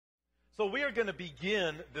So we are going to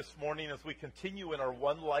begin this morning as we continue in our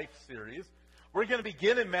One Life series. We're going to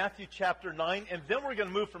begin in Matthew chapter 9, and then we're going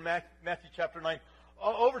to move from Matthew chapter 9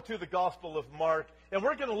 over to the Gospel of Mark. And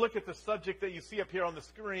we're going to look at the subject that you see up here on the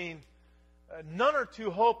screen. None are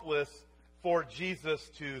too hopeless for Jesus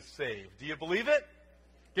to save. Do you believe it?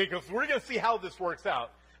 Okay, because we're going to see how this works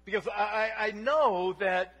out. Because I know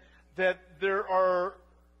that there are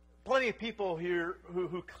plenty of people here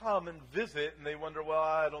who come and visit, and they wonder, well,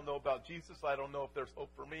 I don't know about Jesus. I don't know if there's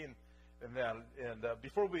hope for me and that. And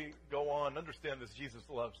before we go on, understand this: Jesus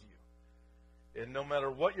loves you. And no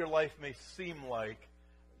matter what your life may seem like,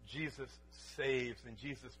 Jesus saves, and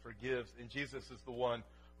Jesus forgives, and Jesus is the one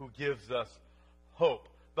who gives us hope.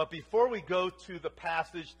 But before we go to the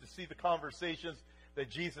passage to see the conversations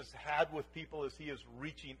that Jesus had with people as he is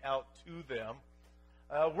reaching out to them,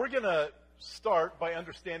 we're going to start by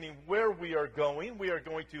understanding where we are going. We are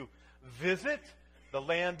going to visit the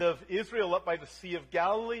land of Israel up by the Sea of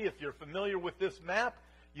Galilee. If you're familiar with this map,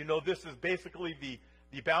 you know this is basically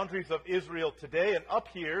the boundaries of Israel today. And up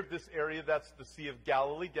here, this area, that's the Sea of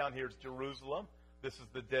Galilee. Down here is Jerusalem. This is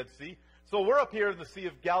the Dead Sea. So we're up here in the Sea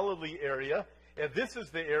of Galilee area, and this is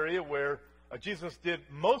the area where Jesus did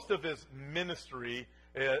most of his ministry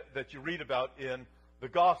that you read about in the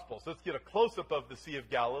Gospels. Let's get a close-up of the Sea of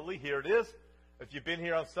Galilee. Here it is. If you've been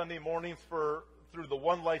here on Sunday mornings through the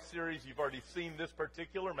One Life series, you've already seen this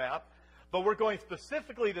particular map. But we're going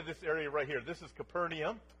specifically to this area right here. This is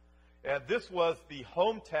Capernaum, and this was the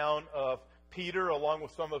hometown of Peter along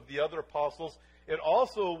with some of the other apostles. It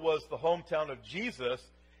also was the hometown of Jesus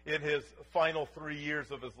in his final 3 years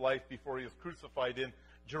of his life before he was crucified in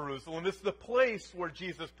Jerusalem. This is the place where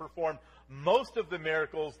Jesus performed most of the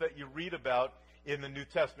miracles that you read about in the New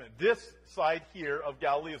Testament. This side here of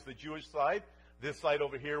Galilee is the Jewish side. This side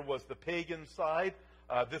over here was the pagan side.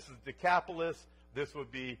 This is Decapolis. This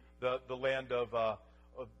would be the land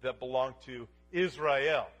that belonged to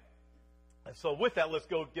Israel. And so with that, let's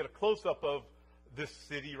go get a close-up of this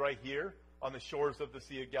city right here on the shores of the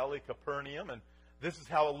Sea of Galilee, Capernaum. And this is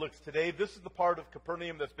how it looks today. This is the part of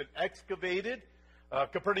Capernaum that's been excavated.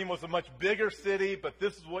 Capernaum was a much bigger city, but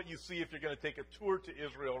this is what you see if you're going to take a tour to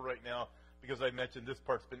Israel right now, because I mentioned this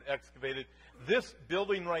part's been excavated. This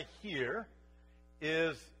building right here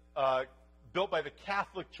is built by the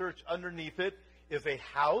Catholic Church. Underneath it is a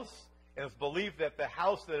house, and it's believed that the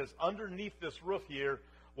house that is underneath this roof here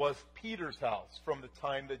was Peter's house from the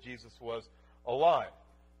time that Jesus was alive.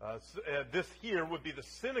 This here would be the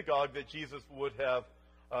synagogue that Jesus would have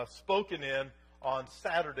spoken in on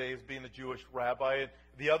Saturdays, being a Jewish rabbi. And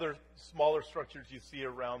the other smaller structures you see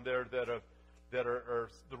around there that are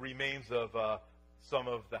the remains of some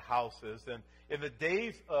of the houses. And in the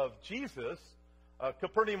days of Jesus,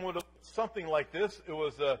 Capernaum would have something like this. It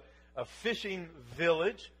was a fishing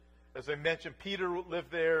village. As I mentioned, Peter lived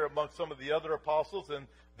there among some of the other apostles, and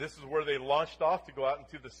this is where they launched off to go out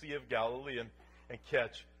into the Sea of Galilee and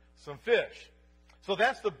catch some fish. So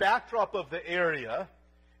that's the backdrop of the area.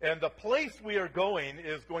 And the place we are going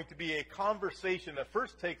is going to be a conversation that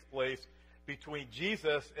first takes place between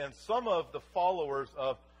Jesus and some of the followers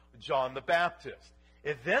of John the Baptist.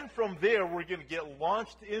 And then from there, we're going to get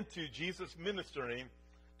launched into Jesus ministering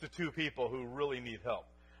to two people who really need help.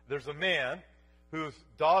 There's a man whose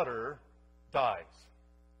daughter dies.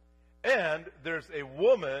 And there's a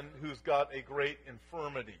woman who's got a great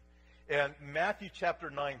infirmity. And Matthew chapter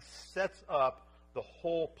 9 sets up the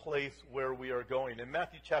whole place where we are going. In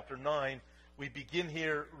Matthew chapter 9, we begin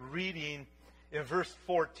here reading in verse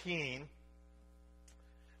 14. It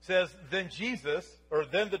says, then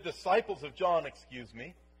the disciples of John,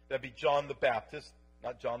 that'd be John the Baptist,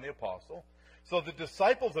 not John the Apostle. So the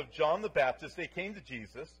disciples of John the Baptist, they came to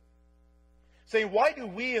Jesus, saying, why do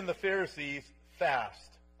we and the Pharisees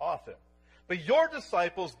fast often, but your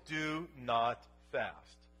disciples do not fast?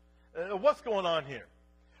 What's going on here?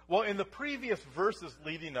 Well, in the previous verses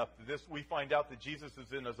leading up to this, we find out that Jesus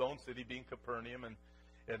is in his own city, being Capernaum, and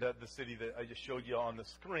the city that I just showed you on the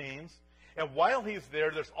screens. And while he's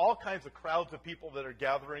there, there's all kinds of crowds of people that are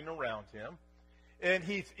gathering around him. And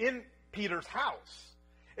he's in Peter's house.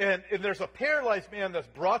 And there's a paralyzed man that's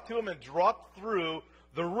brought to him and dropped through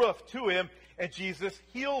the roof to him, and Jesus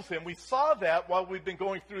heals him. We saw that while we've been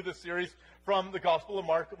going through this series from the Gospel of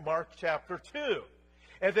Mark chapter 2.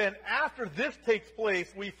 And then after this takes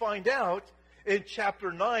place, we find out in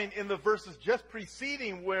chapter 9, in the verses just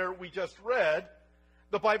preceding where we just read,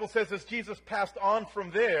 the Bible says as Jesus passed on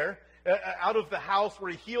from there, out of the house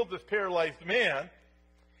where he healed this paralyzed man,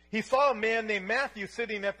 he saw a man named Matthew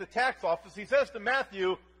sitting at the tax office. He says to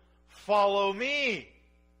Matthew, follow me.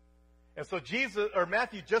 And so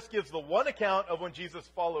Matthew just gives the one account of when Jesus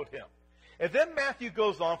followed him. And then Matthew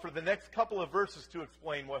goes on for the next couple of verses to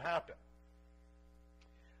explain what happened.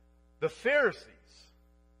 The Pharisees,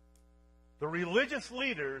 the religious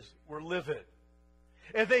leaders, were livid.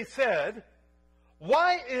 And they said,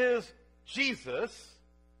 why is Jesus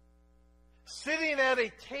sitting at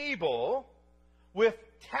a table with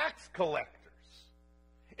tax collectors?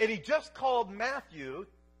 And he just called Matthew,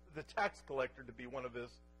 the tax collector, to be one of his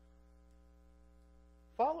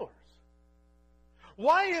followers.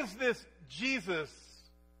 Why is this Jesus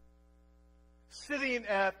sitting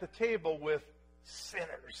at the table with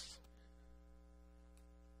sinners?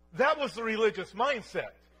 That was the religious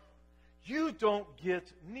mindset. You don't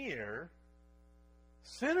get near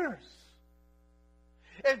sinners.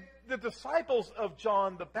 And the disciples of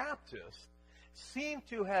John the Baptist seem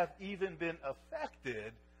to have even been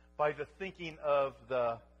affected by the thinking of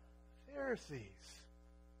the Pharisees.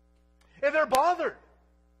 And they're bothered.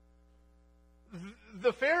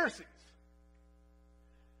 The Pharisees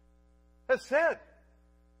have said,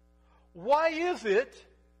 why is it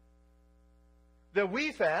that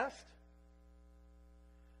we fast,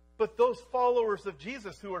 but those followers of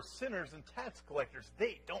Jesus who are sinners and tax collectors,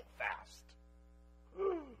 they don't fast?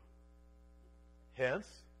 Hence,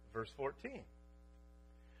 verse 14.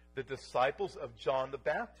 The disciples of John the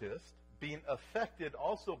Baptist, being affected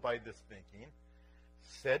also by this thinking,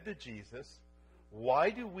 said to Jesus, why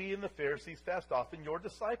do we and the Pharisees fast often? Your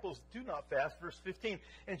disciples do not fast. Verse 15.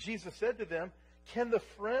 And Jesus said to them, can the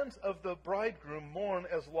friends of the bridegroom mourn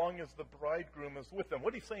as long as the bridegroom is with them?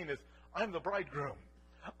 What he's saying is, I'm the bridegroom.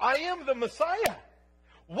 I am the Messiah.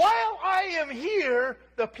 While I am here,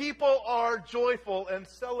 the people are joyful and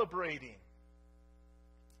celebrating.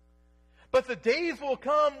 But the days will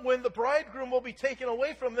come when the bridegroom will be taken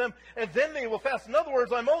away from them, and then they will fast. In other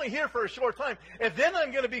words, I'm only here for a short time, and then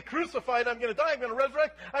I'm going to be crucified, I'm going to die, I'm going to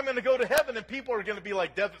resurrect, I'm going to go to heaven, and people are going to be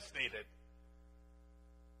like devastated.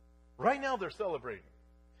 Right now they're celebrating.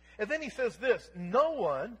 And then he says this, no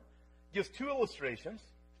one gives two illustrations,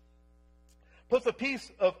 puts a piece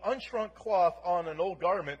of unshrunk cloth on an old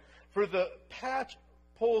garment, for the patch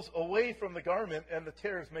pulls away from the garment and the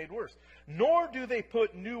tear is made worse. Nor do they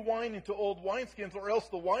put new wine into old wineskins, or else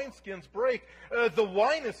the wineskins break. The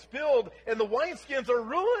wine is spilled and the wineskins are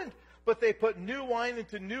ruined. But they put new wine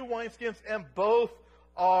into new wineskins, and both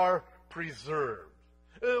are preserved.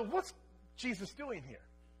 What's Jesus doing here?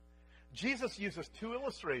 Jesus uses two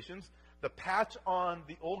illustrations, the patch on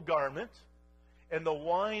the old garment and the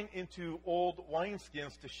wine into old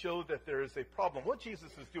wineskins, to show that there is a problem. What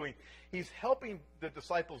Jesus is doing, he's helping the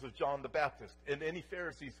disciples of John the Baptist and any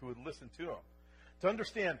Pharisees who would listen to him to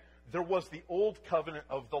understand there was the old covenant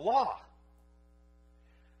of the law.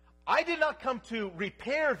 I did not come to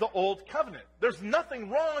repair the old covenant. There's nothing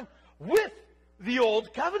wrong with the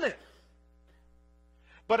old covenant.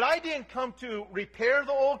 But I didn't come to repair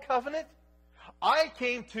the old covenant. I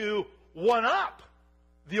came to one up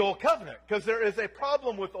the old covenant, because there is a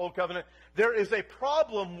problem with the old covenant. There is a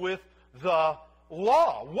problem with the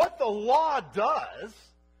law. What the law does,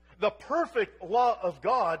 the perfect law of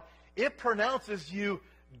God, it pronounces you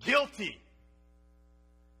guilty.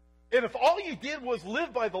 And if all you did was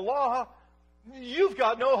live by the law, you've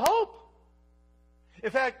got no hope.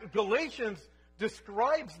 In fact, Galatians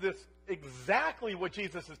describes this exactly what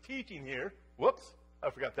Jesus is teaching here. Whoops,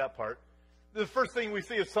 I forgot that part. The first thing we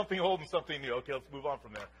see is something old and something new. Okay, let's move on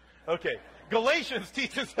from there. Okay, Galatians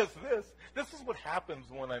teaches us this. This is what happens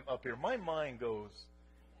when I'm up here. My mind goes,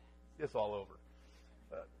 it's all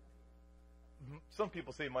over. Some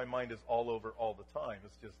people say my mind is all over all the time.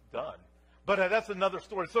 It's just done. But that's another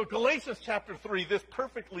story. So Galatians chapter 3, this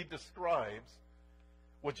perfectly describes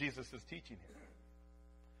what Jesus is teaching here.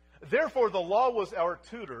 Therefore, the law was our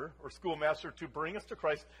tutor or schoolmaster to bring us to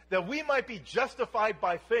Christ, that we might be justified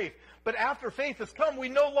by faith. But after faith has come, we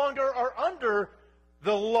no longer are under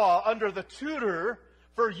the law, under the tutor,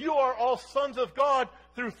 for you are all sons of God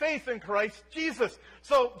through faith in Christ Jesus.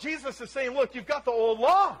 So Jesus is saying, look, you've got the old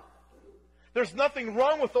law. There's nothing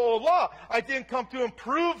wrong with the old law. I didn't come to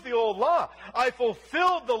improve the old law. I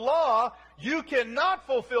fulfilled the law. You cannot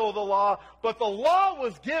fulfill the law, but the law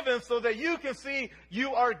was given so that you can see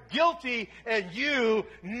you are guilty and you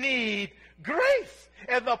need grace.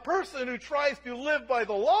 And the person who tries to live by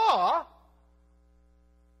the law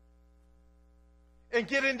and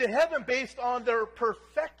get into heaven based on their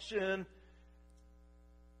perfection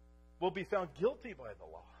will be found guilty by the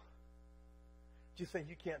law. Just saying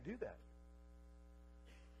you can't do that.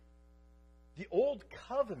 The old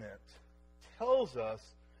covenant tells us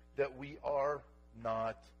that we are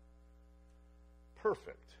not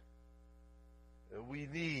perfect. We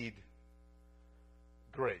need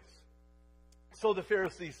grace. So the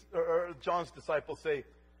Pharisees, or John's disciples say,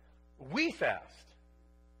 we fast.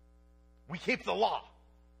 We keep the law,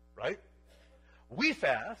 right? We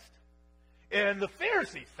fast, and the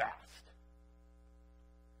Pharisees fast.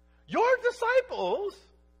 Your disciples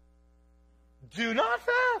do not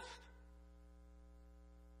fast.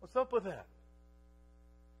 What's up with that?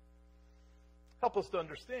 Help us to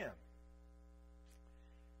understand.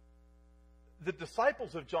 The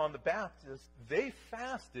disciples of John the Baptist, they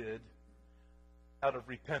fasted out of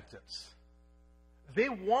repentance. They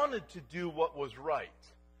wanted to do what was right,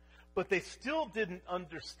 but they still didn't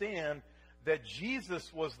understand that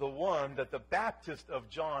Jesus was the one that the Baptist of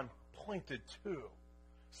John pointed to.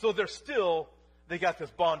 So they got this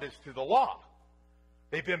bondage to the law.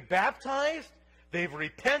 They've been baptized, they've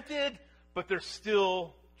repented, but they're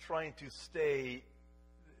still trying to stay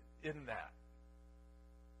in that.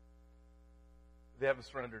 They haven't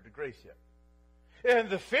surrendered to grace yet. And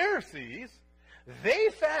the Pharisees, they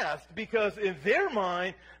fast because in their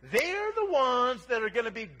mind, they're the ones that are going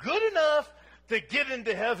to be good enough to get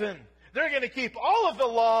into heaven. They're going to keep all of the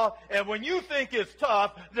law, and when you think it's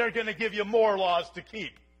tough, they're going to give you more laws to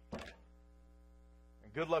keep. And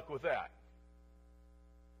good luck with that.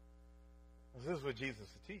 This is what Jesus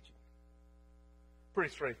is teaching.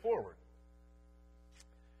 Pretty straightforward.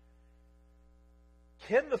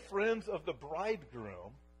 Can the friends of the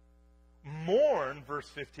bridegroom mourn, verse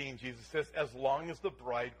 15, Jesus says, as long as the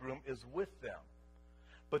bridegroom is with them?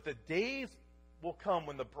 But the days will come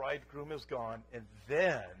when the bridegroom is gone, and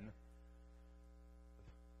then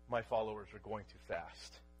my followers are going to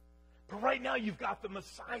fast. But right now, you've got the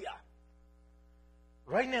Messiah.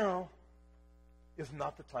 Right now is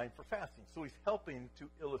not the time for fasting. So he's helping to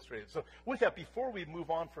illustrate it. So with that, before we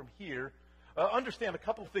move on from here, understand a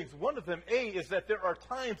couple of things. One of them, A, is that there are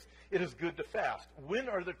times it is good to fast. When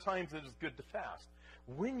are there times it is good to fast?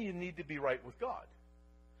 When you need to be right with God.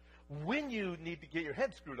 When you need to get your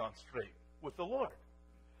head screwed on straight with the Lord.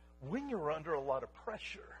 When you're under a lot of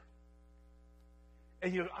pressure.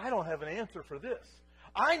 And I don't have an answer for this.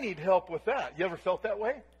 I need help with that. You ever felt that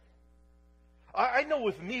way? I know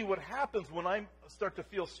with me what happens when I start to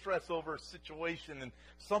feel stress over a situation and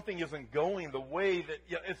something isn't going the way that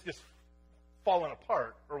it's just falling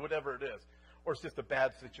apart or whatever it is. Or it's just a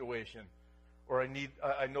bad situation. Or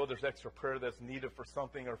I know there's extra prayer that's needed for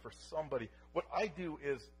something or for somebody. What I do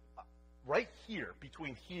is right here,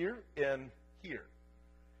 between here and here,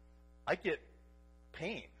 I get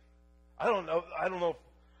pain. I don't know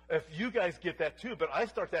if you guys get that too, but I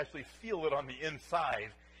start to actually feel it on the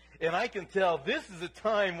inside. And I can tell this is a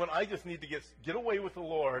time when I just need to get away with the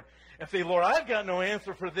Lord and say, Lord, I've got no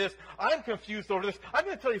answer for this. I'm confused over this. I'm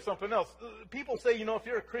going to tell you something else. People say, if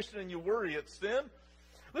you're a Christian and you worry, it's sin.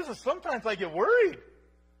 Listen, sometimes I get worried.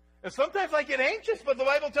 And sometimes I get anxious, but the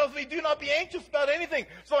Bible tells me do not be anxious about anything.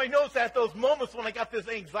 So I notice at those moments when I got this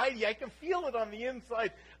anxiety, I can feel it on the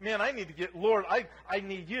inside. Man, I need to Lord, I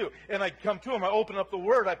need you. And I come to him, I open up the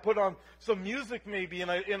Word, I put on some music maybe,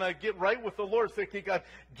 and I get right with the Lord. Say, okay, God,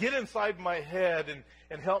 get inside my head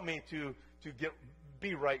and help me to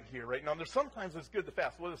be right here, right now. And sometimes it's good to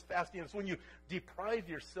fast. What is fasting? It's when you deprive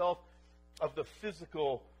yourself of the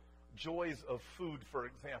physical joys of food, for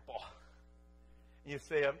example. You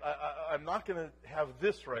say, I'm not going to have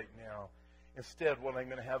this right now. Instead, what I'm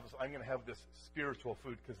going to have is I'm going to have this spiritual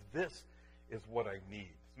food because this is what I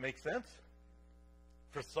need. Does it make sense?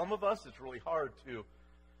 For some of us, it's really hard to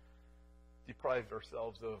deprive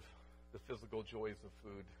ourselves of the physical joys of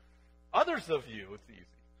food. Others of you, it's easy.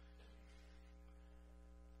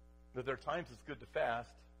 But there are times it's good to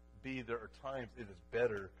fast. B, there are times it is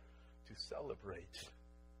better to celebrate.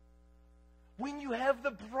 When you have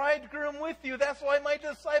the bridegroom with you. That's why my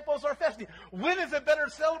disciples are fasting. When is it better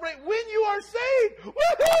to celebrate? When you are saved.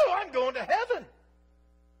 Woohoo! I'm going to heaven.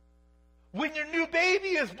 When your new baby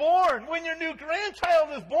is born. When your new grandchild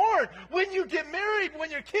is born. When you get married.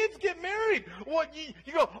 When your kids get married.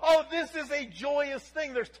 You go, oh, this is a joyous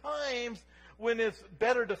thing. There's times when it's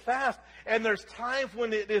better to fast. And there's times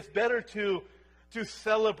when it is better to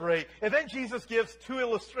celebrate. And then Jesus gives two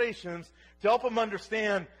illustrations to help them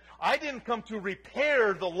understand, I didn't come to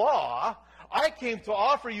repair the law. I came to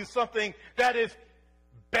offer you something that is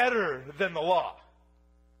better than the law.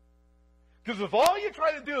 Because if all you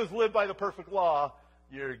try to do is live by the perfect law,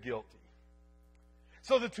 you're guilty.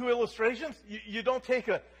 So the two illustrations, you don't take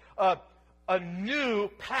a new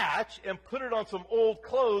patch and put it on some old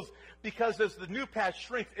clothes, because as the new patch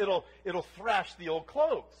shrinks, it'll thrash the old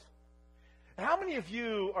clothes. How many of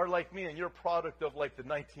you are like me and you're a product of like the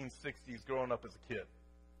 1960s growing up as a kid?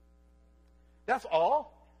 That's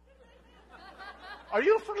all? Are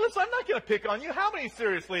you, listen, I'm not going to pick on you. How many,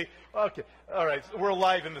 seriously? Okay, all right, so we're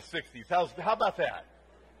alive in the 60s. How about that?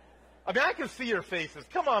 I mean, I can see your faces.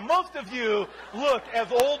 Come on, most of you look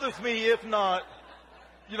as old as me, if not,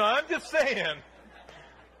 I'm just saying.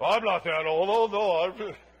 Well, I'm not that old. Oh,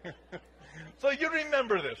 no. So you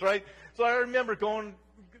remember this, right? So I remember going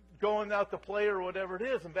out to play or whatever it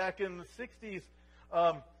is, and back in the 60s,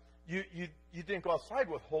 you didn't go outside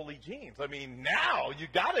with holy jeans. I mean, now you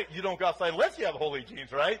don't go outside unless you have holy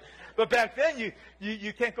jeans, right? But back then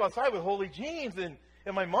you can't go outside with holy jeans, and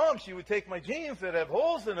my mom, she would take my jeans that have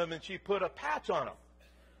holes in them and she put a patch on them.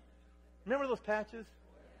 Remember those patches?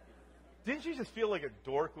 Didn't you just feel like a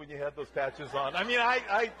dork when you had those patches on? I mean,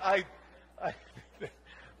 I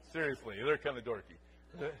seriously, they're kind of dorky.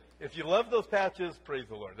 If you love those patches, praise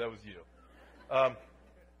the Lord. That was you.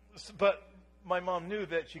 But my mom knew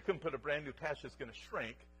that she couldn't put a brand new patch that's going to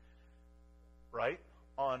shrink, right,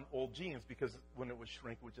 on old jeans, because when it would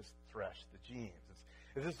shrink, it would just thrash the jeans.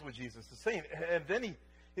 This is what Jesus is saying. And then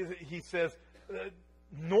he says,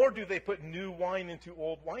 nor do they put new wine into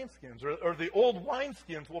old wineskins, or the old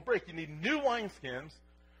wineskins will break. You need new wineskins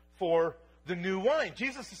for the new wine.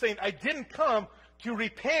 Jesus is saying, I didn't come to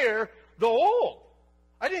repair the old.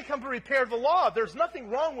 I didn't come to repair the law. There's nothing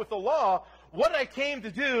wrong with the law. What I came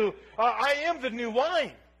to do, I am the new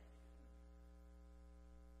wine.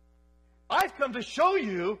 I've come to show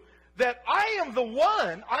you that I am the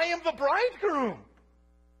one, I am the bridegroom.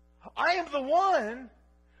 I am the one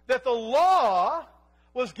that the law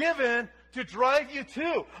was given to drive you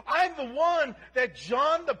to. I'm the one that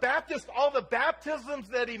John the Baptist, all the baptisms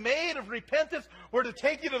that he made of repentance were to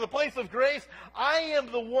take you to the place of grace. I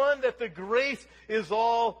am the one that the grace is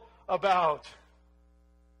all about.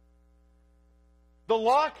 The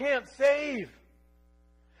law can't save,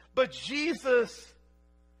 but Jesus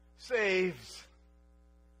saves.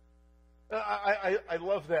 I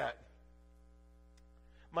love that.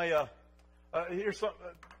 Here's some.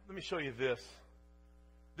 Let me show you this.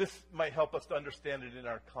 This might help us to understand it in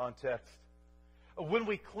our context. When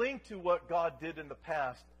we cling to what God did in the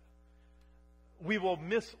past, we will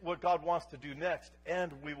miss what God wants to do next,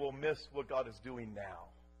 and we will miss what God is doing now.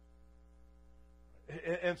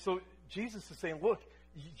 And so Jesus is saying, look,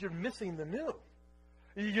 you're missing the new.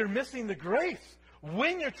 You're missing the grace.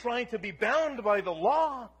 When you're trying to be bound by the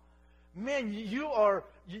law, man,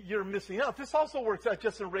 you're missing out. This also works out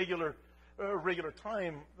just in regular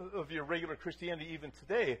time of your regular Christianity even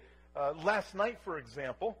today. Last night, for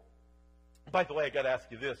example, by the way, I got to ask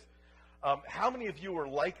you this. How many of you were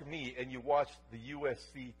like me and you watched the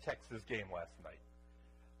USC-Texas game last night?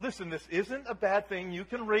 Listen, this isn't a bad thing. You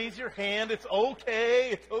can raise your hand. It's okay.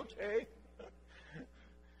 It's okay.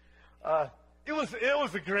 It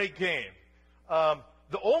was a great game.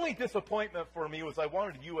 The only disappointment for me was I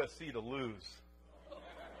wanted USC to lose.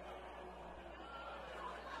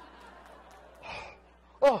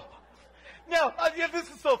 Oh, now, this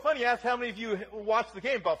is so funny. Ask how many of you watched the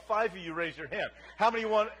game. About 5 of you raised your hand. How many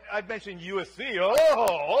I mentioned USC.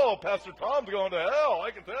 Oh, Pastor Tom's going to hell.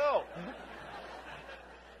 I can tell.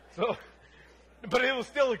 So, but it was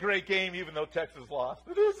still a great game, even though Texas lost.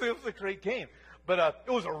 It was a great game. But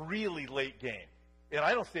it was a really late game. And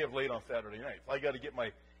I don't stay up late on Saturday nights. I got to get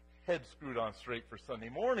my head screwed on straight for Sunday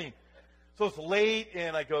morning. So it's late,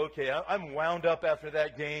 and I go, okay, I'm wound up after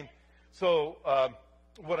that game. So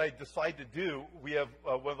what I decide to do, we have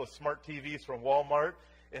one of those smart TVs from Walmart,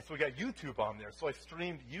 and so we got YouTube on there. So I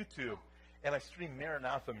streamed YouTube, and I streamed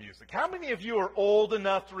Maranatha music. How many of you are old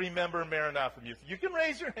enough to remember Maranatha music? You can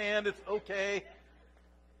raise your hand. It's okay.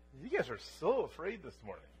 You guys are so afraid this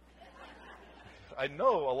morning. I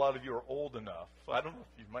know a lot of you are old enough. So I don't know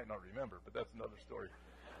if you might not remember, but that's another story.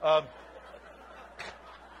 I'm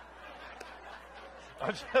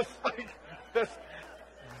just like,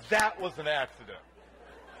 that was an accident.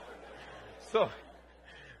 So,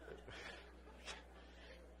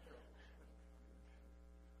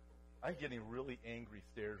 I'm getting really angry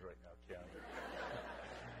stares right now, Ken.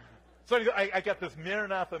 So I got this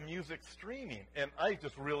Maranatha music streaming, and I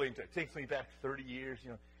just really enjoy it. It takes me back 30 years,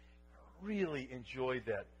 really enjoyed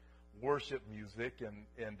that worship music,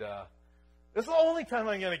 and this is the only time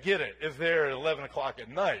I'm going to get it is there at 11 o'clock at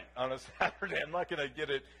night on a Saturday. I'm not going to get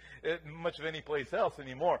it at much of any place else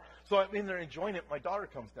anymore. So I'm in there enjoying it. My daughter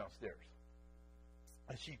comes downstairs,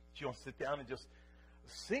 and she wants to sit down and just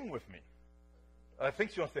sing with me. I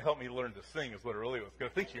think she wants to help me learn to sing is what it really was,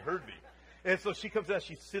 because I think she heard me. And so she comes down,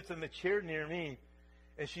 she sits in the chair near me,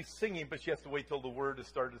 and she's singing, but she has to wait till the word is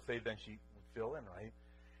started to say, then she would fill in, right?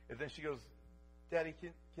 And then she goes, Daddy,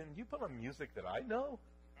 can you put on music that I know?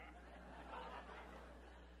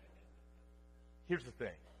 Here's the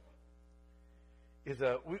thing. is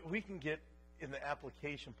we can get in the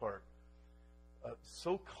application part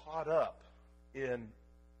so caught up in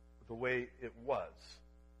the way it was,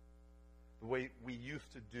 the way we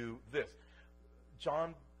used to do this.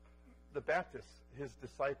 John the Baptist, his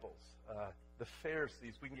disciples, the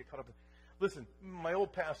Pharisees, we can get caught up in. Listen, my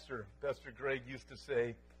old pastor, Pastor Greg, used to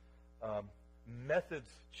say, methods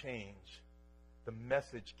change, the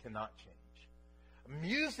message cannot change.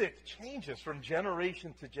 Music changes from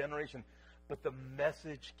generation to generation, but the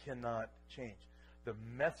message cannot change. The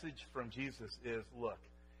message from Jesus is, look,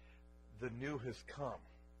 the new has come.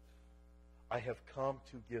 I have come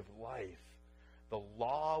to give life. The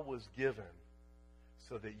law was given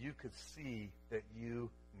so that you could see that you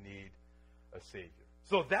need a Savior.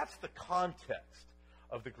 So that's the context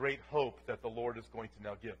of the great hope that the Lord is going to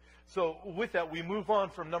now give. So with that, we move on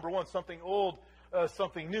from number one, something old,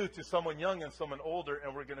 something new, to someone young and someone older,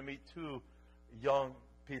 and we're going to meet two young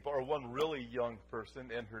people, or one really young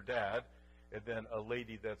person and her dad, and then a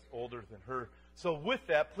lady that's older than her. So with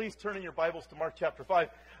that, please turn in your Bibles to Mark chapter 5.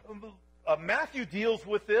 Matthew deals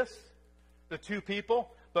with this, the two people,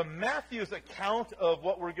 but Matthew's account of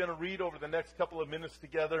what we're going to read over the next couple of minutes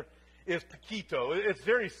together is Paquito. It's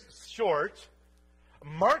very short.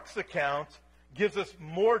 Mark's account gives us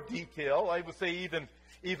more detail. I would say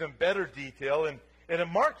even better detail. And in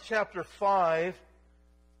Mark chapter 5,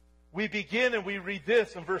 we begin and we read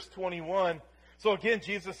this in verse 21. So again,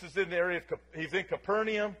 Jesus is in the area of, he's in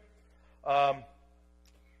Capernaum. The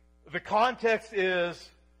context is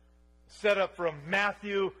set up from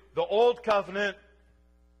Matthew, the old covenant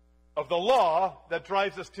of the law that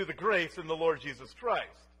drives us to the grace in the Lord Jesus Christ.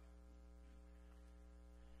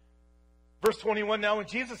 Verse 21, now when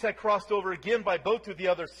Jesus had crossed over again by boat to the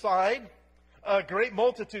other side, a great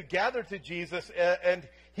multitude gathered to Jesus, and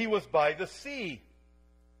he was by the sea.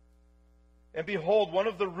 And behold, one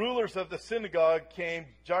of the rulers of the synagogue came,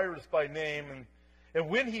 Jairus by name, and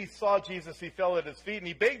when he saw Jesus, he fell at his feet, and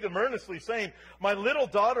he begged him earnestly, saying, my little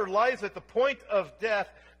daughter lies at the point of death.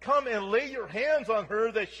 Come and lay your hands on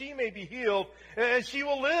her that she may be healed, and she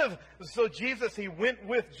will live. So Jesus, he went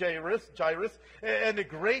with Jairus, and a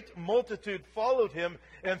great multitude followed him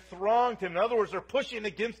and thronged him. In other words, they're pushing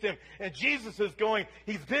against him, and Jesus is going,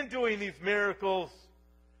 he's been doing these miracles.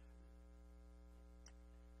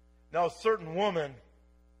 Now a certain woman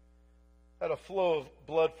had a flow of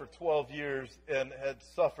blood for 12 years and had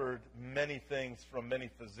suffered many things from many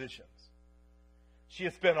physicians. She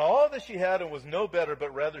had spent all that she had and was no better,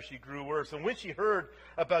 but rather she grew worse. And when she heard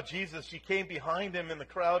about Jesus, she came behind him in the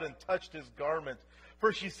crowd and touched his garment.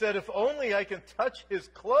 For she said, if only I can touch his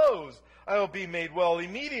clothes, I will be made well.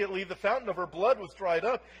 Immediately the fountain of her blood was dried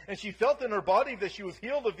up, and she felt in her body that she was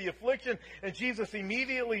healed of the affliction. And Jesus,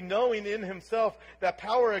 immediately knowing in himself that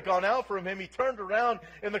power had gone out from him, he turned around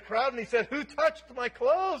in the crowd and he said, who touched my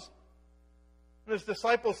clothes? And his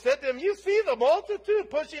disciples said to him, you see the multitude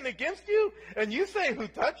pushing against you, and you say, who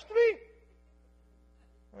touched me?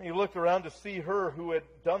 And he looked around to see her who had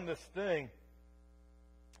done this thing.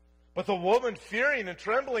 But the woman, fearing and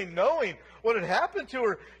trembling, knowing what had happened to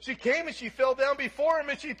her, she came and she fell down before him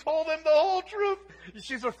and she told him the whole truth.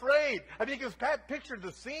 She's afraid. I mean, you can picture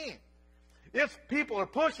the scene. If people are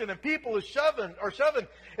pushing and people are shoving,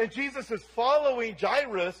 and Jesus is following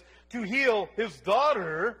Jairus to heal his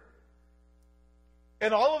daughter,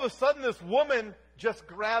 and all of a sudden this woman just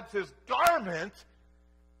grabs his garment,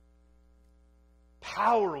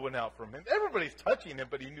 power went out from him. Everybody's touching him,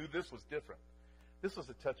 but he knew this was different. This was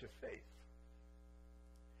a touch of faith.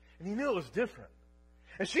 And he knew it was different.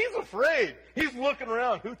 And she's afraid. He's looking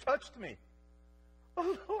around. Who touched me?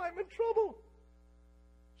 Oh, no, I'm in trouble.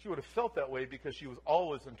 She would have felt that way because she was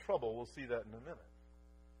always in trouble. We'll see that in a minute.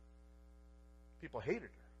 People hated her.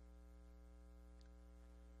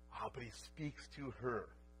 But he speaks to her.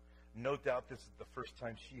 No doubt this is the first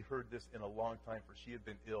time she heard this in a long time, for she had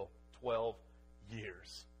been ill 12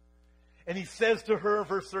 years. And he says to her,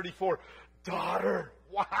 verse 34, daughter,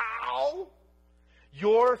 wow,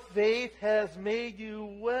 your faith has made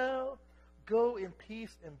you well. Go in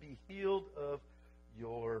peace and be healed of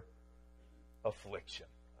your affliction.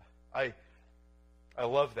 I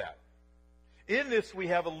love that. In this, we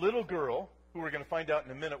have a little girl, who we're going to find out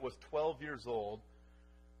in a minute was 12 years old.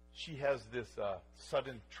 She has this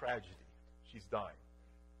sudden tragedy. She's dying.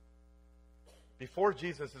 Before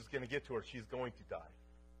Jesus is going to get to her, she's going to die.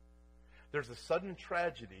 There's a sudden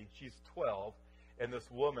tragedy. She's 12, and this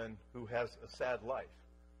woman who has a sad life,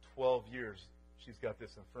 12 years, she's got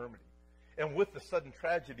this infirmity. And with the sudden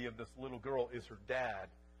tragedy of this little girl is her dad,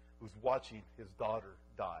 who's watching his daughter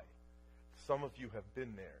die. Some of you have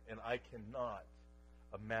been there, and I cannot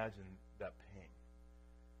imagine that pain.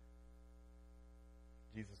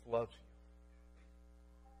 Jesus loves you.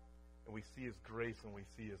 And we see his grace and we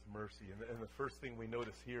see his mercy. And the first thing we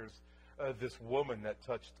notice here is this woman that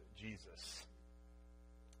touched Jesus.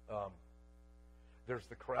 There's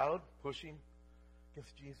the crowd pushing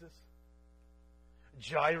against Jesus.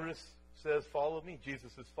 Jairus says, "Follow me."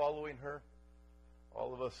 Jesus is following her.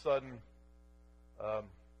 All of a sudden,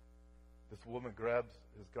 this woman grabs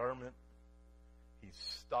his garment. He's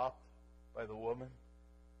stopped by the woman.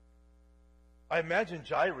 I imagine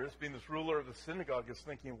Jairus, being this ruler of the synagogue, is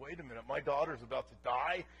thinking, wait a minute, my daughter's about to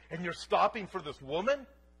die, and you're stopping for this woman?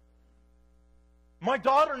 My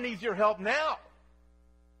daughter needs your help now.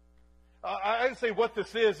 I'd say what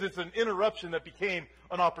this is, it's an interruption that became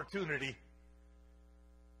an opportunity.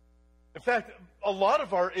 In fact, a lot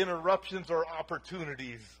of our interruptions are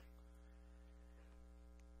opportunities.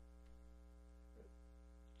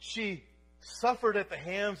 She suffered at the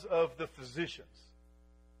hands of the physicians.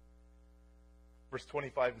 Verse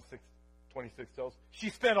 25 and 26 tells, she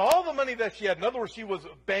spent all the money that she had. In other words, she was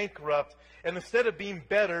bankrupt. And instead of being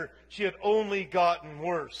better, she had only gotten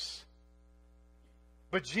worse.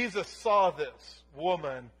 But Jesus saw this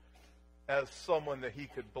woman as someone that he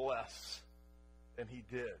could bless. And he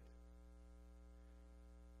did.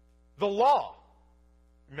 The law.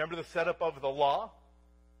 Remember the setup of the law?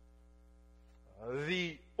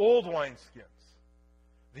 The old wineskins.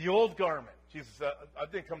 The old garment. Jesus said, I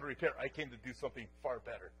didn't come to repair. I came to do something far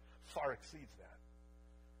better. Far exceeds that.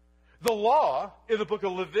 The law in the book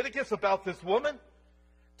of Leviticus about this woman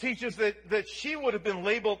teaches that she would have been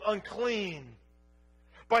labeled unclean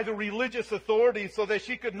by the religious authorities so that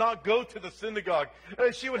she could not go to the synagogue.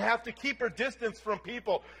 She would have to keep her distance from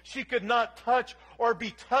people. She could not touch or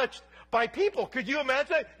be touched by people. Could you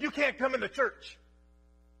imagine that? You can't come into church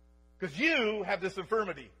because you have this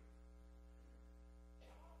infirmity.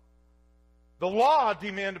 The law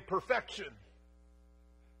demanded perfection.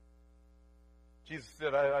 Jesus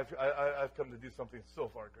said, I've come to do something so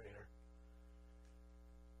far greater.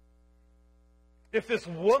 If this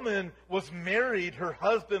woman was married, her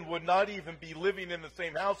husband would not even be living in the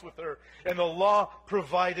same house with her, and the law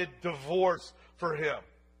provided divorce for him.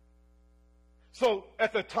 So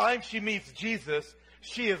at the time she meets Jesus,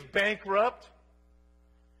 she is bankrupt.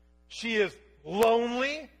 She is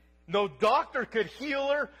lonely. No doctor could heal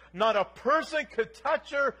her. Not a person could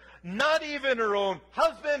touch her. Not even her own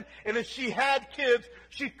husband. And if she had kids,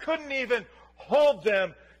 she couldn't even hold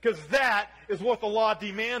them because that is what the law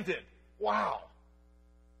demanded. Wow.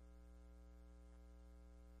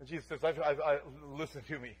 And Jesus says, listen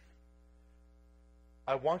to me.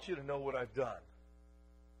 I want you to know what I've done.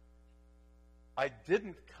 I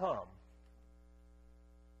didn't come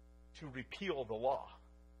to repeal the law.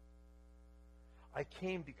 I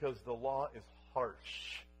came because the law is harsh.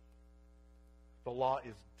 The law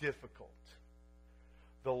is difficult.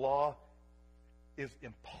 The law is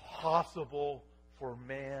impossible for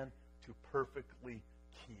man to perfectly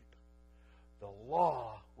keep. The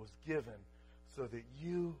law was given so that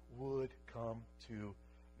you would come to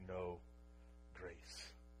know grace.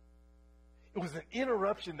 It was an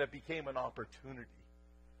interruption that became an opportunity.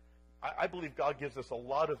 I believe God gives us a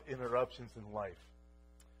lot of interruptions in life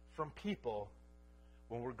from people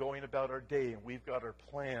when we're going about our day and we've got our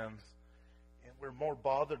plans and we're more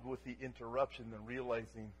bothered with the interruption than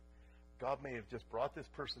realizing God may have just brought this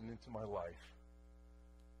person into my life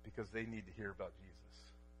because they need to hear about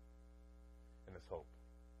Jesus and his hope.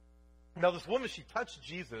 Now this woman, she touched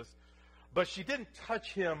Jesus, but she didn't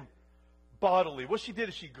touch him bodily. What she did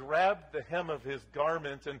is she grabbed the hem of his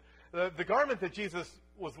garment, and the garment that Jesus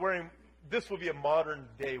was wearing, this would be a modern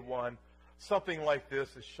day one, something like this,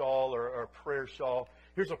 a shawl or a prayer shawl.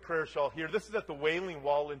 Here's a prayer shawl here. This is at the Wailing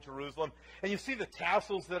Wall in Jerusalem. And you see the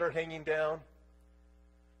tassels that are hanging down?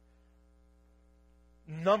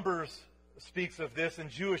 Numbers speaks of this, and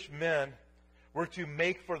Jewish men were to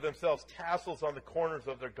make for themselves tassels on the corners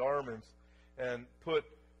of their garments and put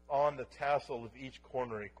on the tassel of each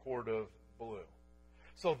corner a cord of blue.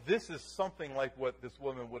 So this is something like what this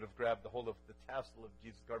woman would have grabbed the hold of the tassel of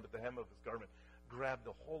Jesus' garment, the hem of his garment, grabbed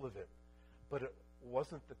the hold of it. But it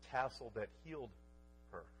wasn't the tassel that healed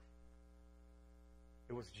her.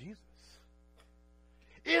 It was Jesus.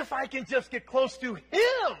 If I can just get close to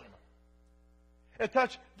him and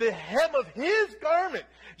touch the hem of his garment.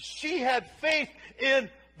 She had faith in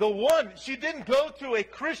the one. She didn't go to a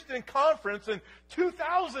Christian conference in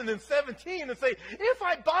 2017 and say, if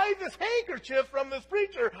I buy this handkerchief from this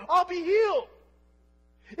preacher, I'll be healed.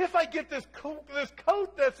 If I get this coat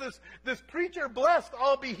that's this preacher blessed,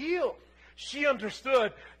 I'll be healed. She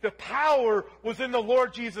understood the power was in the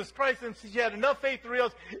Lord Jesus Christ, and she had enough faith to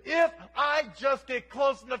realize, if I just get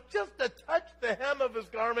close enough just to touch the hem of his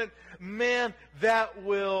garment, man, that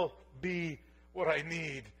will be what I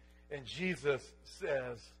need. And Jesus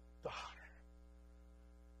says, daughter.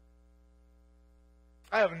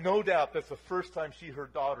 I have no doubt that's the first time she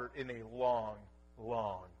heard daughter in a long,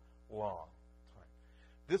 long, long time.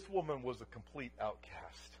 This woman was a complete outcast.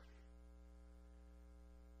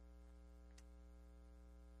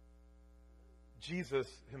 Jesus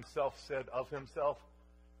himself said of himself,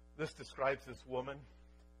 this describes this woman.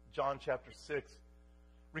 John chapter 6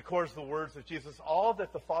 records the words of Jesus, all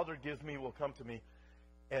that the Father gives me will come to me,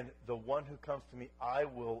 and the one who comes to me I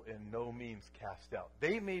will in no means cast out.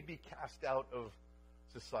 They may be cast out of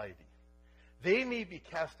society. They may be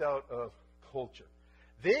cast out of culture.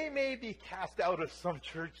 They may be cast out of some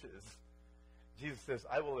churches. Jesus says,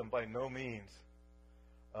 I will by no means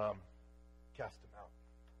cast them out.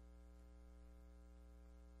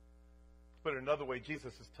 Put it another way,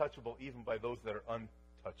 Jesus is touchable even by those that are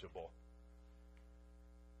untouchable.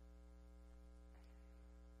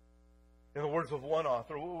 In the words of one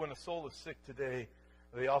author, when a soul is sick today,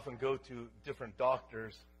 they often go to different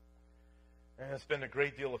doctors and spend a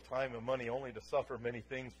great deal of time and money only to suffer many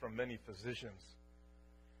things from many physicians.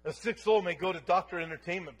 A sick soul may go to Dr.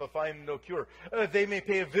 Entertainment but find no cure. They may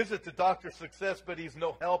pay a visit to Dr. Success, but he's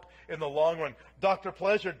no help in the long run. Dr.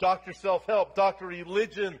 Pleasure, Dr. Self-Help, Dr.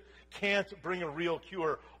 Religion can't bring a real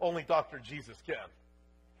cure. Only Dr. Jesus can.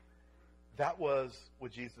 That was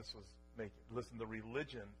what Jesus was making. Listen, the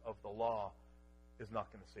religion of the law is not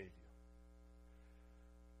going to save you.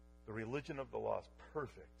 The religion of the law is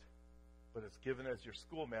perfect, but it's given as your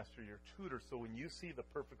schoolmaster, your tutor. So when you see the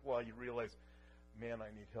perfect law, you realize, man, I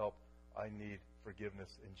need help. I need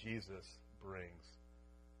forgiveness. And Jesus brings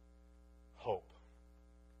hope.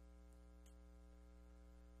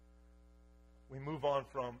 We move on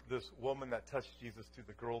from this woman that touched Jesus to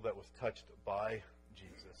the girl that was touched by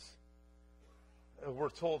Jesus. We're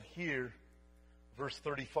told here, verse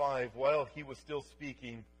 35, while he was still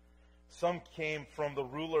speaking, some came from the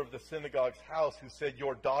ruler of the synagogue's house who said,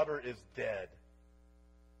 your daughter is dead.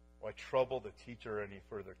 Why trouble the teacher any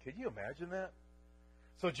further? Can you imagine that?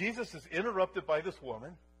 So Jesus is interrupted by this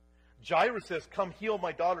woman. Jairus says, come heal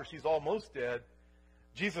my daughter. She's almost dead.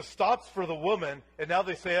 Jesus stops for the woman, and now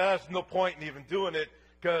they say, there's no point in even doing it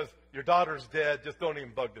because your daughter's dead. Just don't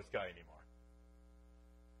even bug this guy anymore.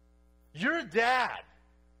 Your dad.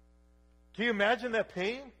 Can you imagine that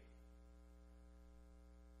pain?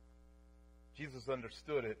 Jesus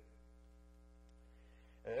understood it.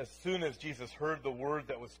 As soon as Jesus heard the word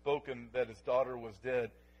that was spoken that his daughter was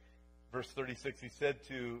dead, verse 36, he said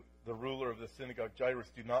to the ruler of the synagogue,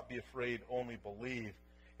 Jairus, do not be afraid, only believe.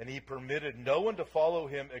 And he permitted no one to follow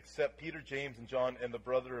him except Peter, James, and John, and the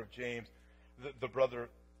brother of James, the brother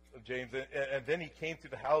of James. And then he came to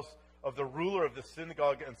the house of the ruler of the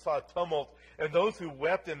synagogue and saw a tumult, and those who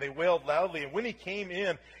wept, and they wailed loudly. And when he came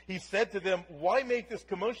in, he said to them, why make this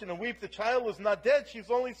commotion and weep? The child is not dead, she's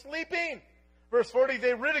only sleeping. Verse 40,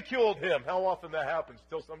 they ridiculed him. How often that happens?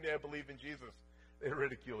 Till someday I believe in Jesus, they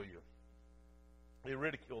ridicule you. They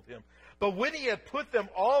ridiculed him. But when he had put them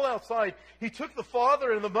all outside, he took the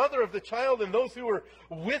father and the mother of the child and those who were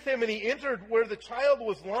with him, and he entered where the child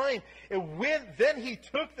was lying. And then he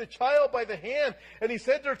took the child by the hand, and he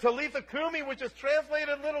said to her, Talitha Kumi, which is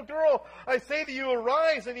translated, little girl, I say to you,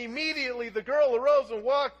 arise. And immediately the girl arose and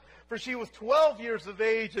walked, for she was 12 years of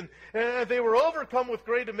age, and they were overcome with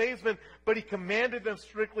great amazement. But he commanded them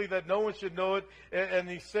strictly that no one should know it, and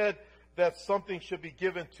he said that something should be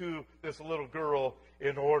given to this little girl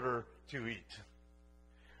in order to eat.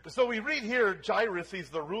 So we read here, Jairus, he's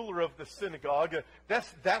the ruler of the synagogue.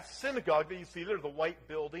 That's that synagogue that you see there, the white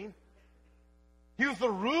building. He was the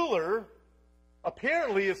ruler,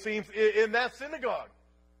 apparently it seems, in that synagogue.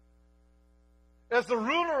 As the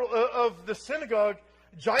ruler of the synagogue,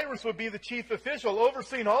 Jairus would be the chief official,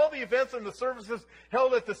 overseeing all the events and the services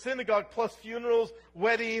held at the synagogue, plus funerals,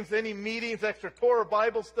 weddings, any meetings, extra Torah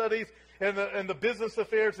Bible studies, and the business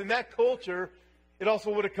affairs. In that culture, it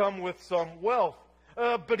also would have come with some wealth.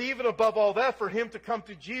 But even above all that, for him to come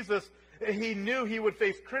to Jesus, he knew he would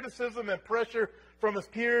face criticism and pressure from his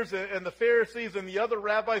peers and the Pharisees and the other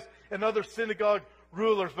rabbis and other synagogue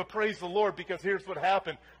rulers. But praise the Lord, because here's what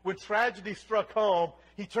happened. When tragedy struck home,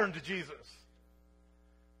 he turned to Jesus.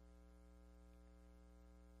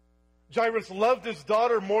 Jairus loved his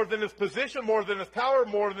daughter more than his position, more than his power,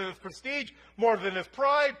 more than his prestige, more than his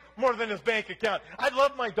pride, more than his bank account. I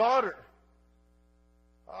love my daughter.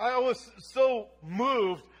 I was so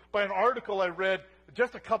moved by an article I read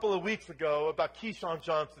just a couple of weeks ago about Keyshawn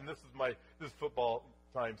Johnson. This is football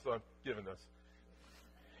time, so I'm giving this.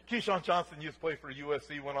 Keyshawn Johnson used to play for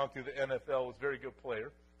USC, went on to the NFL, was a very good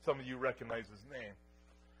player. Some of you recognize his name.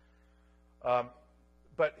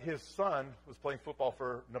 But his son was playing football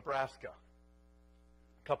for Nebraska.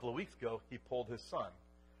 A couple of weeks ago, he pulled his son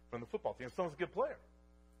from the football team. His son was a good player.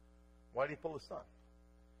 Why did he pull his son?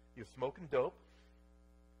 He was smoking dope,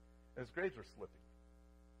 and his grades were slipping.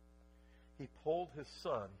 He pulled his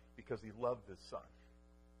son because he loved his son.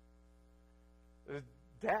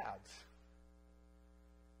 Dads,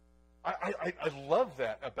 I love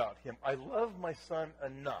that about him. I love my son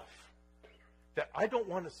enough that I don't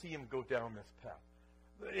want to see him go down this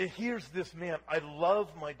path. Here's this man. I love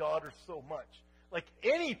my daughter so much. Like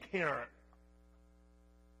any parent.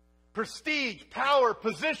 Prestige, power,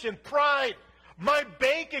 position, pride. My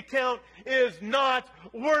bank account is not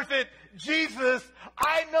worth it. Jesus,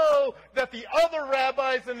 I know that the other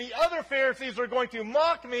rabbis and the other Pharisees are going to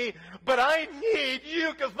mock me, but I need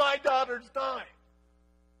you because my daughter's dying.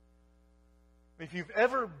 If you've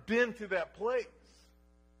ever been to that place,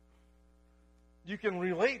 you can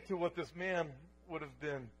relate to what this man would have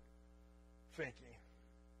been thinking.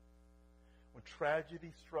 When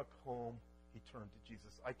tragedy struck home, he turned to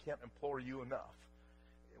Jesus. I can't implore you enough.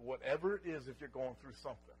 Whatever it is, if you're going through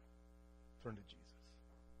something, turn to Jesus.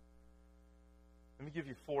 Let me give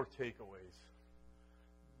you 4 takeaways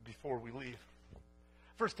before we leave.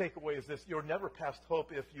 First takeaway is this: you're never past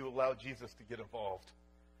hope if you allow Jesus to get involved.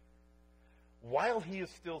 While he is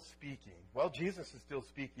still speaking, while Jesus is still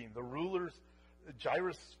speaking, the rulers,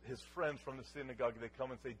 Jairus, his friends from the synagogue, they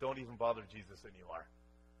come and say, don't even bother Jesus anymore.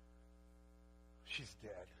 She's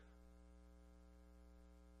dead.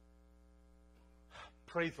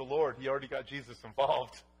 Praise the Lord, he already got Jesus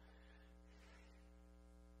involved.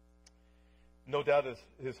 No doubt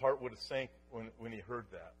his heart would have sank when he heard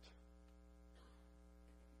that.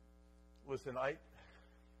 Listen,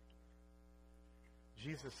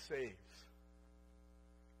 Jesus saves,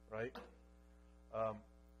 right?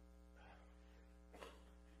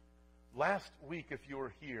 Last week, if you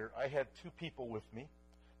were here, I had 2 people with me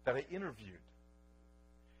that I interviewed.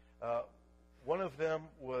 One of them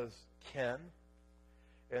was Ken,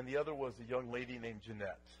 and the other was a young lady named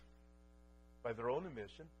Jeanette. By their own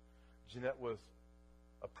admission, Jeanette was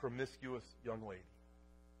a promiscuous young lady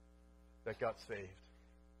that got saved.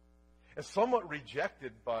 And somewhat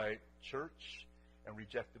rejected by church and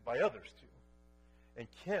rejected by others too. And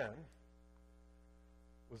Ken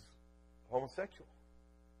was homosexual.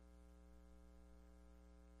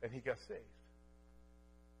 And he got saved.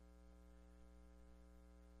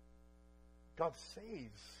 God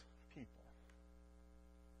saves people.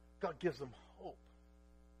 God gives them hope.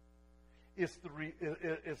 It's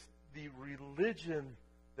the religion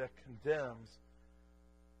that condemns.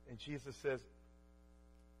 And Jesus says,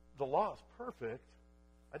 the law is perfect.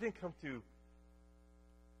 I didn't come to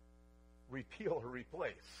repeal or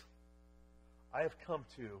replace. I have come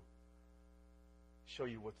to show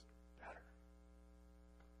you what's better.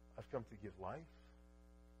 I've come to give life.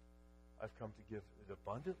 I've come to give it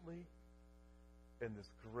abundantly. And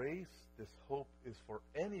this grace, this hope is for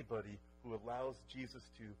anybody who allows Jesus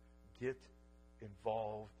to get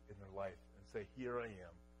involved in their life and say, here I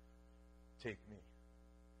am. Take me.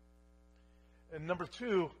 And number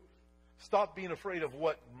 2, stop being afraid of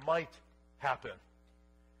what might happen.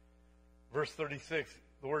 Verse 36,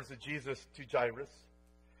 the words of Jesus to Jairus.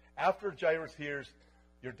 After Jairus hears,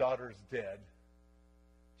 your daughter's dead,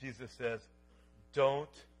 Jesus says, don't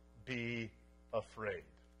be afraid.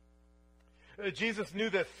 Jesus knew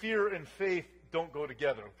that fear and faith don't go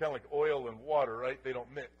together. Kind of like oil and water, right? They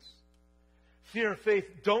don't mix. Fear and faith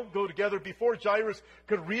don't go together. Before Jairus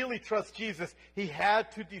could really trust Jesus, he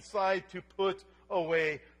had to decide to put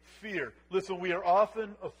away fear. Listen, we are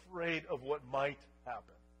often afraid of what might happen.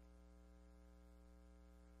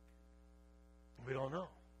 We don't know.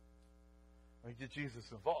 Get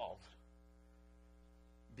Jesus involved.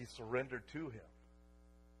 Be surrendered to him.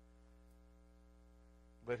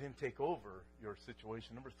 Let him take over your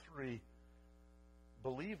situation. Number 3,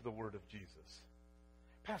 believe the word of Jesus.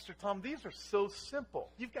 Pastor Tom, these are so simple.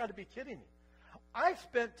 You've got to be kidding me. I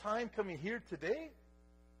spent time coming here today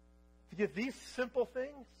to get these simple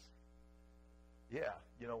things. Yeah,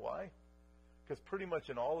 you know why? Because pretty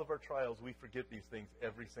much in all of our trials, we forget these things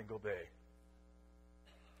every single day.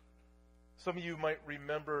 Some of you might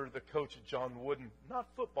remember the coach, John Wooden, not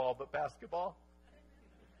football, but basketball.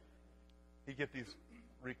 He'd get these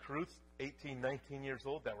recruits, 18, 19 years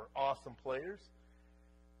old, that were awesome players.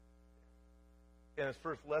 And his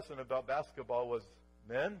first lesson about basketball was,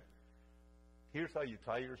 men, here's how you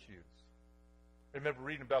tie your shoes. I remember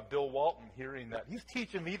reading about Bill Walton, hearing that. He's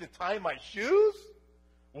teaching me to tie my shoes?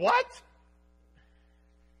 What?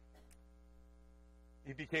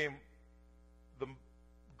 He became the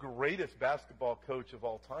greatest basketball coach of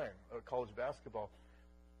all time, college basketball,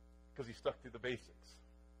 because he stuck to the basics.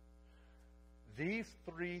 These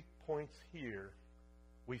 3 points here,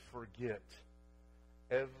 we forget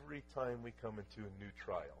every time we come into a new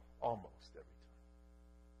trial, almost every time.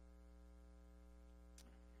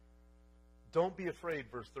 Don't be afraid,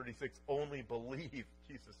 verse 36, only believe,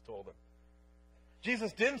 Jesus told him.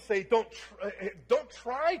 Jesus didn't say, don't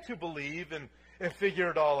try to believe and figure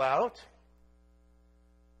it all out.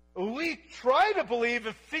 We try to believe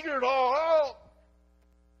and figure it all out.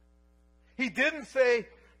 He didn't say,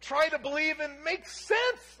 try to believe and make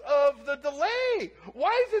sense of the delay.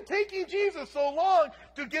 Why is it taking Jesus so long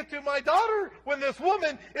to get to my daughter when this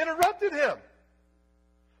woman interrupted him?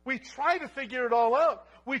 We try to figure it all out.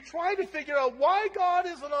 We try to figure out why God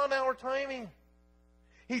isn't on our timing.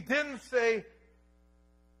 He didn't say,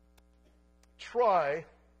 try.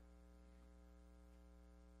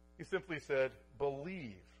 He simply said,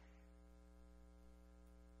 believe.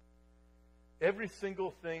 Every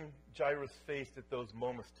single thing Jairus faced at those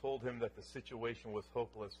moments told him that the situation was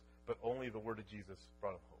hopeless, but only the word of Jesus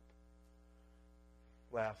brought him hope.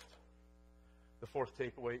 Last, the fourth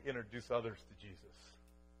takeaway, introduce others to Jesus.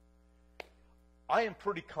 I am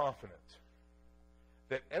pretty confident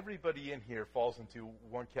that everybody in here falls into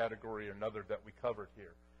one category or another that we covered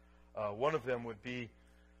here. One of them would be,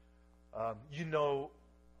 a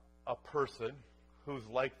person who's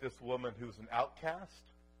like this woman who's an outcast,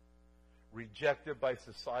 rejected by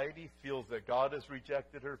society, feels that God has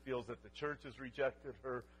rejected her, feels that the church has rejected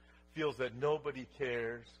her, feels that nobody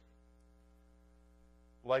cares.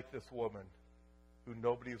 Like this woman who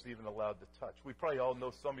nobody was even allowed to touch. We probably all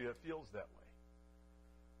know somebody that feels that way.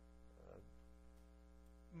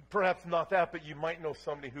 Perhaps not that, but you might know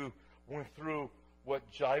somebody who went through what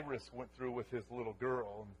Jairus went through with his little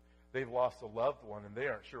girl, and they've lost a loved one, and they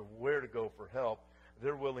aren't sure where to go for help.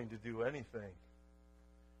 They're willing to do anything.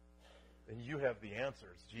 And you have the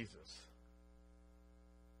answers, Jesus.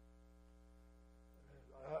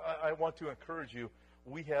 I want to encourage you,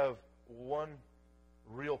 we have one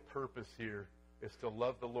real purpose here, is to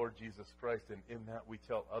love the Lord Jesus Christ, and in that we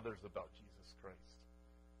tell others about Jesus Christ.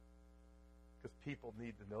 Because people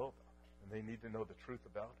need to know about him, and they need to know the truth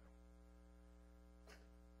about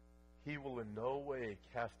him. He will in no way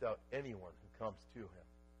cast out anyone who comes to him.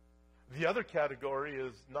 The other category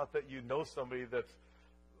is not that you know somebody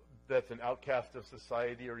that's an outcast of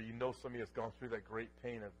society, or you know somebody that's gone through that great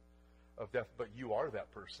pain of death, but you are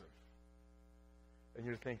that person. And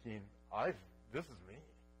you're thinking, this is me.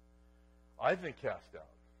 I've been cast out.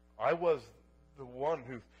 I was the one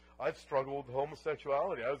I've struggled with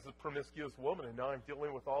homosexuality. I was a promiscuous woman, and now I'm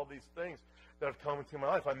dealing with all these things that have come into my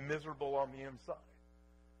life. I'm miserable on the inside.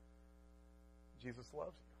 Jesus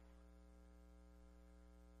loves you.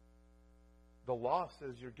 The law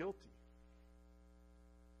says you're guilty.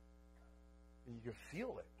 And you can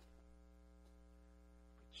feel it.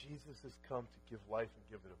 But Jesus has come to give life and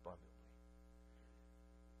give it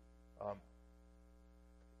abundantly.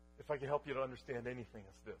 If I can help you to understand anything,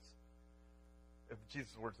 it's this.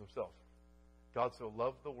 Jesus' words himself. God so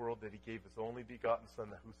loved the world that he gave his only begotten Son,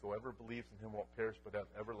 that whosoever believes in him won't perish but have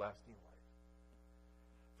everlasting life.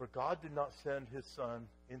 For God did not send his Son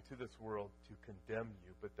into this world to condemn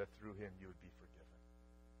you, but that through him you would be forgiven.